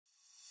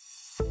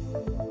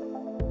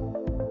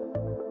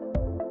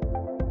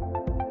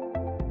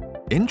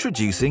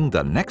Introducing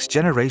the next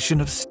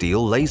generation of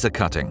steel laser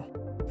cutting.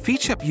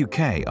 Ficep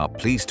UK are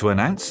pleased to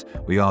announce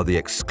we are the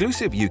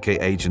exclusive UK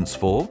agents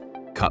for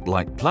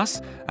Cutlite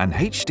Plus and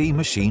HD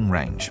machine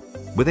range.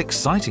 With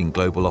exciting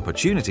global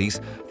opportunities,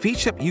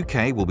 Ficep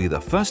UK will be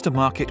the first to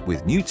market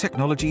with new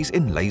technologies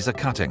in laser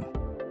cutting.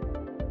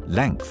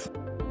 Length.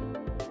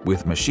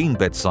 With machine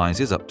bed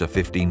sizes up to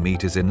 15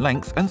 meters in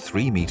length and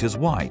 3 meters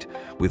wide,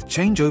 with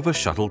changeover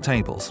shuttle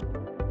tables.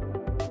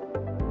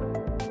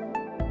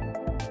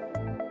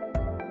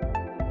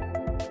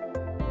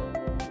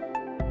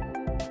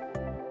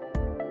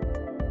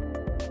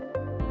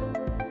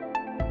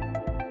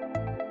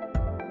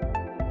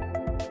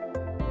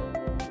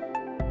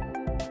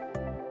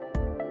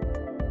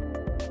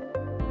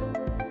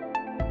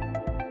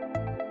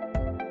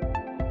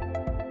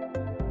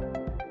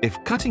 If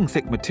cutting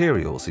thick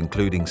materials,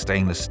 including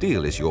stainless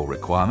steel, is your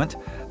requirement,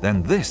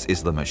 then this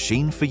is the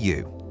machine for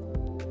you.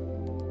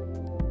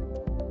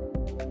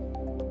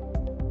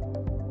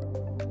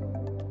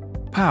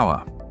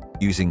 Power.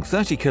 Using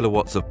 30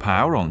 kilowatts of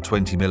power on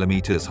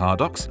 20mm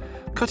hardox,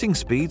 cutting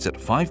speeds at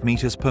 5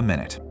 meters per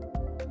minute.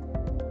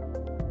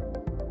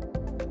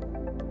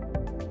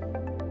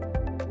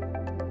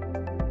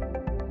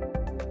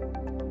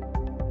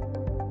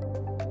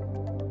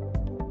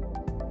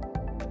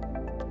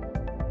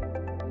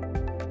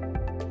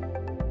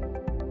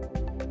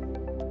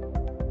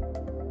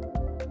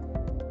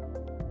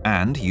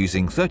 And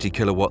using 30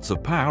 kilowatts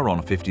of power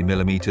on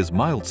 50mm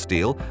mild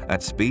steel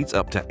at speeds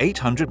up to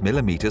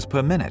 800mm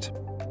per minute.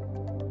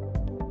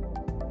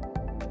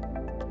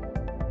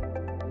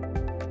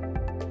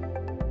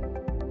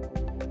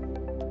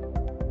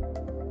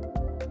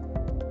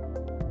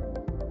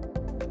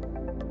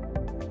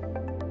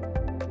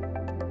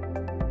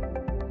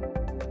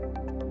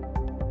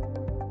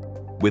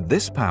 With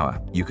this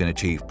power, you can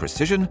achieve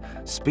precision,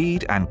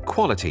 speed and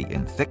quality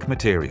in thick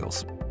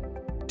materials.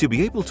 To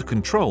be able to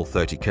control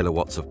 30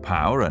 kilowatts of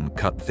power and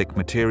cut thick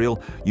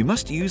material, you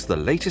must use the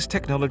latest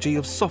technology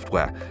of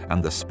software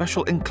and the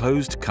special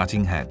enclosed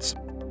cutting heads.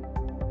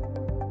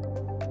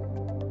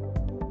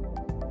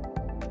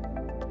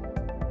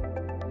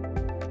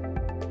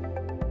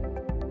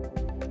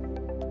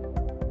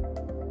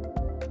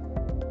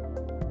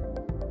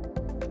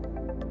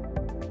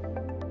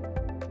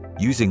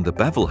 Using the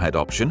bevel head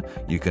option,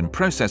 you can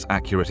process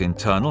accurate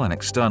internal and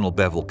external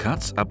bevel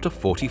cuts up to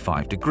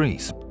 45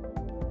 degrees.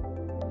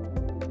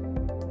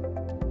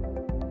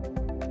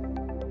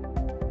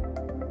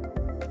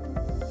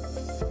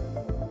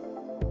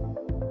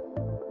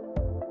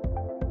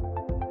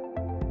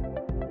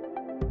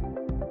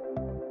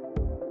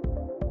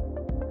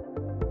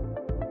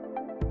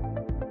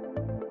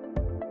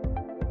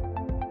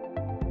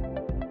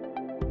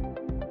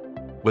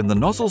 When the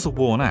nozzles are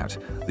worn out,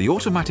 the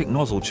automatic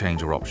nozzle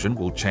changer option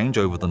will change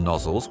over the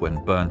nozzles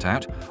when burnt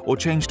out or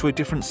change to a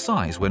different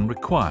size when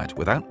required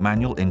without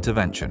manual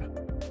intervention,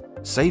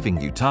 saving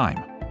you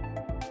time.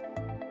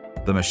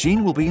 The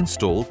machine will be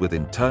installed with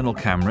internal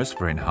cameras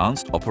for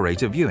enhanced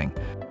operator viewing,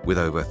 with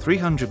over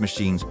 300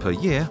 machines per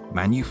year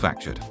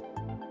manufactured.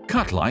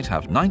 Cutlite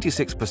have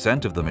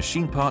 96% of the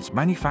machine parts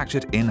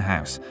manufactured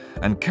in-house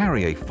and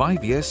carry a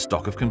 5-year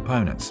stock of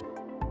components.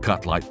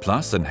 Cutlite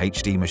Plus and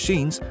HD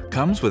machines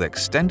comes with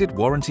extended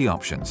warranty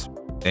options.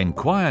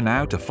 Inquire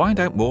now to find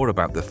out more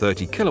about the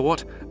 30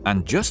 kilowatt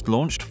and just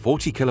launched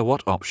 40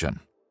 kilowatt option.